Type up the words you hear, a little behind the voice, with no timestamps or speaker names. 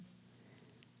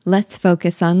Let's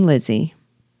focus on Lizzy.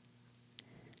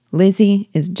 Lizzy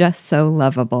is just so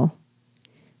lovable.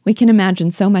 We can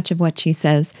imagine so much of what she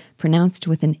says pronounced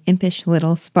with an impish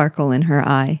little sparkle in her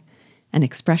eye, an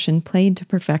expression played to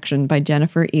perfection by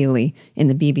Jennifer Ely in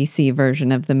the BBC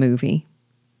version of the movie.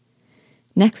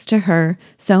 Next to her,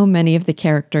 so many of the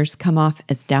characters come off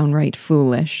as downright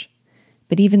foolish,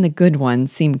 but even the good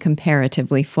ones seem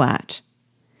comparatively flat.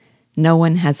 No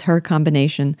one has her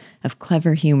combination of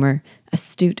clever humor,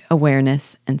 astute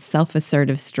awareness, and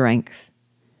self-assertive strength.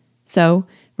 So,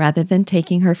 rather than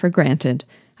taking her for granted,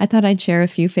 I thought I'd share a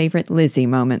few favorite Lizzy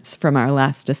moments from our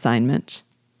last assignment.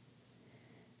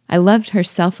 I loved her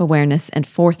self-awareness and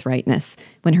forthrightness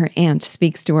when her aunt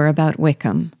speaks to her about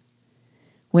Wickham.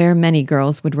 Where many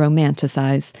girls would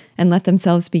romanticize and let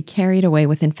themselves be carried away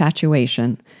with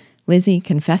infatuation, Lizzy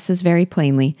confesses very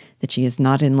plainly that she is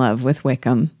not in love with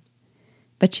Wickham.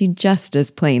 But she just as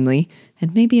plainly,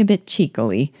 and maybe a bit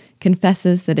cheekily,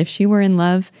 confesses that if she were in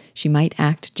love, she might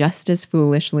act just as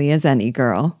foolishly as any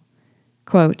girl.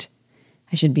 Quote,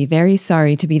 "I should be very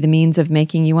sorry to be the means of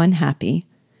making you unhappy.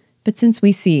 But since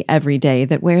we see every day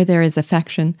that where there is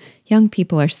affection, young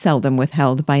people are seldom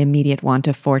withheld by immediate want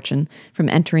of fortune from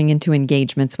entering into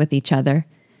engagements with each other,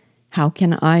 how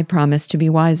can I promise to be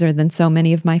wiser than so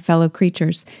many of my fellow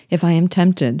creatures if I am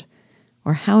tempted?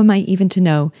 Or how am I even to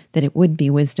know that it would be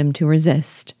wisdom to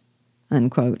resist?"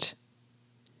 Unquote.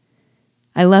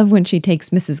 I love when she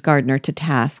takes Mrs. Gardner to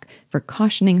task for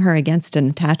cautioning her against an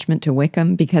attachment to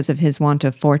Wickham because of his want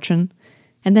of fortune,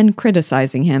 and then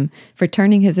criticizing him for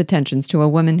turning his attentions to a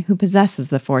woman who possesses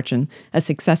the fortune a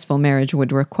successful marriage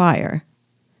would require.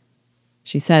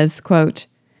 She says, quote,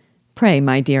 "Pray,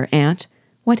 my dear aunt,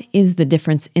 what is the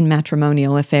difference in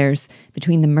matrimonial affairs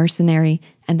between the mercenary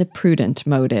and the prudent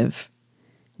motive?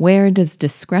 Where does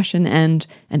discretion end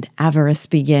and avarice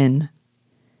begin?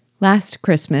 Last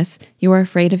Christmas, you were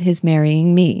afraid of his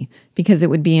marrying me because it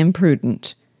would be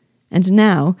imprudent. And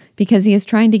now, because he is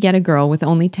trying to get a girl with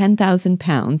only 10,000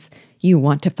 pounds, you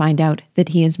want to find out that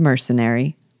he is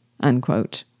mercenary."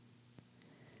 Unquote.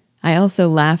 I also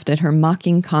laughed at her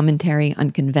mocking commentary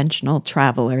on conventional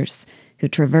travelers who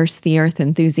traverse the earth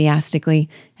enthusiastically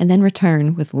and then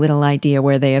return with little idea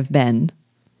where they have been.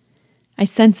 I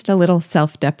sensed a little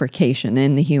self-deprecation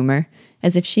in the humor,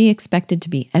 as if she expected to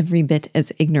be every bit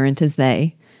as ignorant as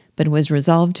they, but was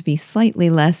resolved to be slightly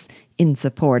less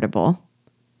insupportable.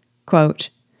 Quote,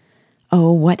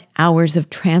 "Oh, what hours of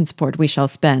transport we shall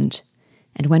spend!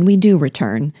 And when we do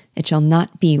return, it shall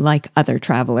not be like other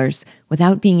travelers,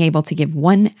 without being able to give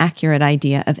one accurate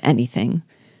idea of anything.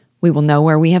 We will know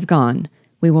where we have gone.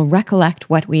 We will recollect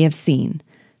what we have seen.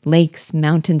 Lakes,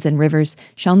 mountains, and rivers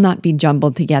shall not be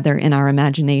jumbled together in our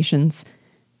imaginations.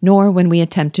 Nor when we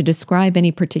attempt to describe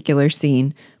any particular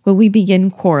scene will we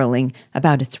begin quarreling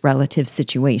about its relative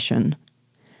situation.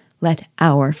 Let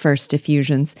our first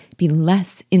effusions be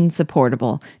less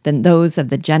insupportable than those of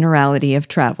the generality of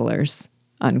travelers."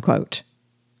 Unquote.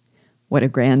 What a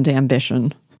grand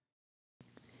ambition.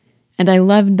 And I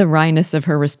loved the wryness of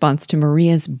her response to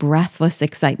Maria's breathless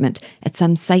excitement at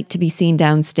some sight to be seen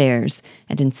downstairs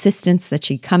and insistence that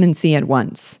she come and see at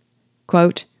once.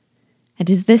 Quote, "And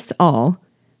is this all?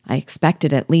 I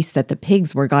expected at least that the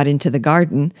pigs were got into the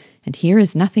garden, and here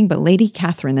is nothing but Lady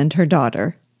Catherine and her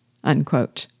daughter."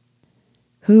 Unquote.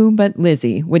 Who but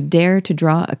Lizzy would dare to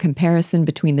draw a comparison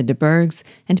between the de Bourghs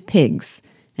and pigs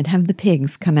and have the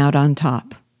pigs come out on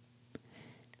top?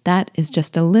 That is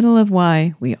just a little of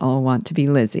why we all want to be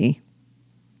Lizzy.